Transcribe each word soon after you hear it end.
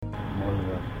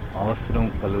అవసరం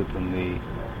కలుగుతుంది,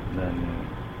 దాన్ని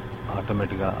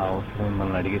ఆటోమేటిక్గా ఆ అవసరం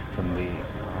మనల్ని అడిగిస్తుంది.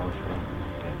 అవసరం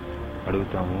అంటే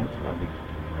అడుగుతాము, అది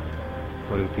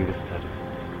కోరిక తీరుస్తారు.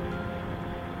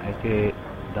 అయితే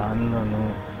దానిలోనూ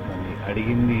దాన్ని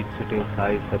అడిగింది ఇచ్చుటే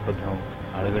సాయి సపథం,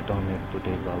 అడగటం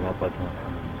నేర్పుటే బాబాపథం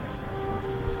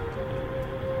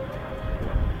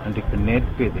అంటే ఇక్కడ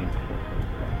నేర్పేది ఏంటి?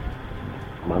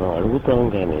 మనం అడుగుతాం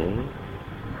కానీ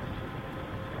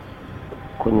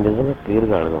కొన్ని నిజంగా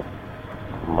క్లియర్గా అడగం.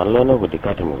 మనలోనే ఒక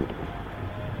డికాటమీ ఉంటుంది.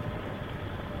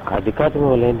 ఆ డికాటమీ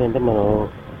వల్ల ఏంటంటే మనం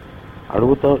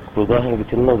అడుగుతాం. ఉదాహరణకి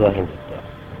చిన్న ఉదాహరణ చెప్తా.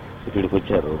 ఇక్కడికి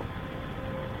వచ్చారు,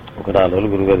 ఒక 4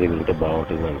 రోజులు గురుగారి దగ్గర ఉంటే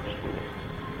బాగుంటుంది అనిపిస్తుంది.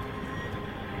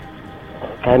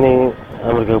 కానీ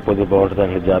అమెరికా పోతే బాగుంటుంది,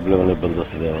 అక్కడ జాబ్లో ఏమైనా ఇబ్బంది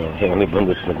వస్తుంది, ఏమైనా ఇబ్బంది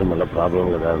వచ్చినట్టు మళ్ళీ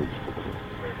ప్రాబ్లం కదా అనిపిస్తుంది.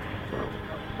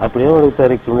 అప్పుడు ఏం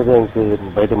అడుగుతారు? ఇక్కడ ఉండడానికి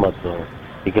బయట మాత్రం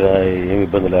ఇక్కడ ఏమి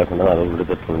ఇబ్బంది లేకుండా 4 రోజులు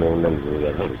తట్టుకునే ఉందని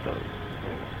గురుగారు అడుగుతారు.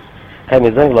 కానీ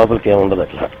నిజానికి లోపలికి ఏముండదు.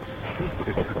 అట్లా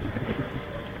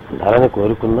అలానే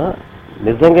కోరుకున్నా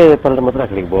నిజంగా చెప్పాలంటే మాత్రం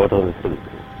అక్కడికి పోవటం అనిపిస్తుంది.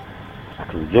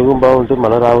 అక్కడ ఉద్యోగం బాగుంటే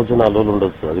మనం రావచ్చు, 4 రోజులు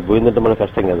ఉండొచ్చు, అది పోయిందంటే మనకు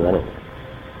కష్టం కదా అని.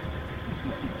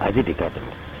 అది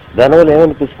డికాటమీ. దానివల్ల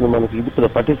ఏమనిపిస్తుంది మనకి, ఇది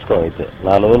పట్టించుకోం. అయితే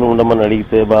 4 రోజులు ఉండమని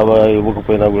అడిగితే బాబా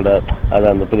ఇవ్వకపోయినా కూడా అది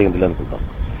అందరికీ ఎందుకు అనుకుంటాం,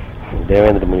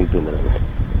 దేవేంద్ర మునిగుతుంది.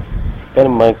 కానీ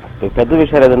మనకి పెద్ద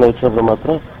విషయాలు ఏదైనా వచ్చినప్పుడు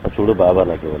మాత్రం చూడు బాబా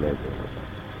నాకు ఇవ్వలేదు,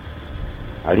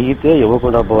 అడిగితే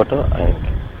ఇవ్వకుండా పోవటం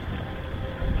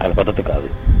ఆయన పద్ధతి కాదు.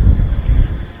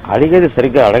 అడిగేది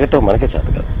సరిగ్గా అడగటం మనకే చేత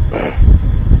కాదు.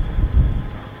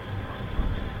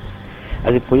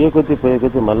 అది పోయే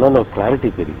కొద్దీ మళ్ళా క్లారిటీ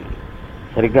పెరిగి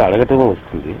సరిగ్గా అడగటం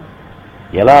వస్తుంది,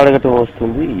 ఎలా అడగటం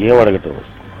వస్తుంది, ఏం అడగటం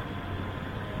వస్తుంది.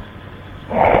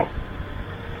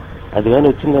 అది కానీ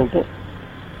వచ్చిందంటే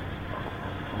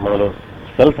మనలో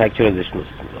సెల్ఫ్ యాక్చువలైజేషన్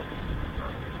వస్తుంది.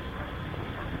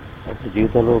 అప్పుడు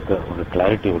జీవితంలో ఒక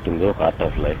క్లారిటీ ఉంటుంది, ఒక ఆర్ట్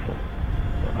ఆఫ్ లైఫ్,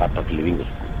 ఒక ఆర్ట్ ఆఫ్ లివింగ్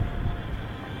వస్తుంది.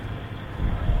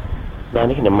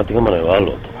 దానికి నెమ్మదిగా మనం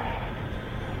ఇవాల్వ్ అవుతాం.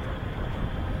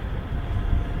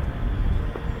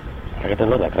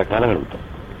 అడగటంలో రకరకాలుగా అడుగుతాం,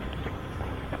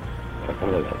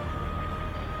 రకరకాలుగా కాదు.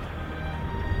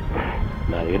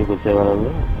 నా దగ్గరికి వచ్చే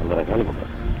వాళ్ళలో 100 రకాలుగా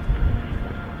ఉంటారు.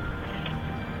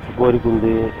 కోరిక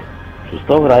ఉంది,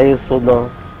 చూస్తాం, రాయేసి చూద్దాం,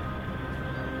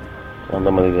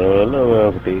 100 మంది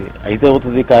ఒకటి అయితే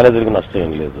అవుతుంది, కాలేజీకి నష్టం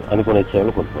ఏం లేదు అనుకుని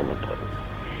వచ్చేవాళ్ళు కొంతమంది ఉంటారు.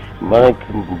 మనకి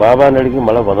బాబాని అడిగి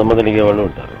మళ్ళీ 100 మంది అడిగేవాళ్ళు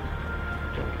ఉంటారు.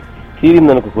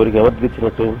 తీరిందనుకో కోరిక, ఎవరు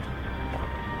తీర్చినట్టు?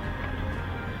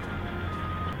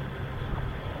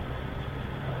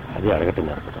 అది అడగటం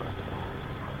నేర్పడం.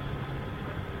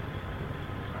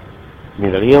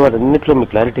 మీరు అడిగేవాడు అన్నింటిలో మీ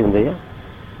క్లారిటీ ఉందయ్యా?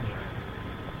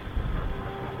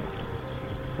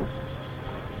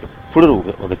 ఇప్పుడు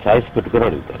ఒక ఛాయిస్ పెట్టుకుని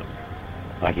అడుగుతారు,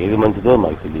 నాకు ఏది మంచిదో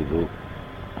మాకు తెలియదు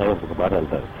అని ఒక మాట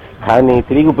అంటారు. కానీ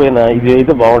తిరిగిపోయినా ఇది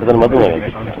అయితే బాగుంటుందని మాత్రం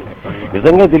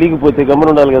నిజంగా తెలియకపోతే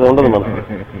గమ్మని ఉండాలి కదా, ఉండదు. మనకు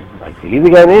నాకు తెలియదు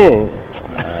కానీ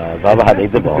బాబా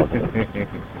అదైతే బాగుంటుంది.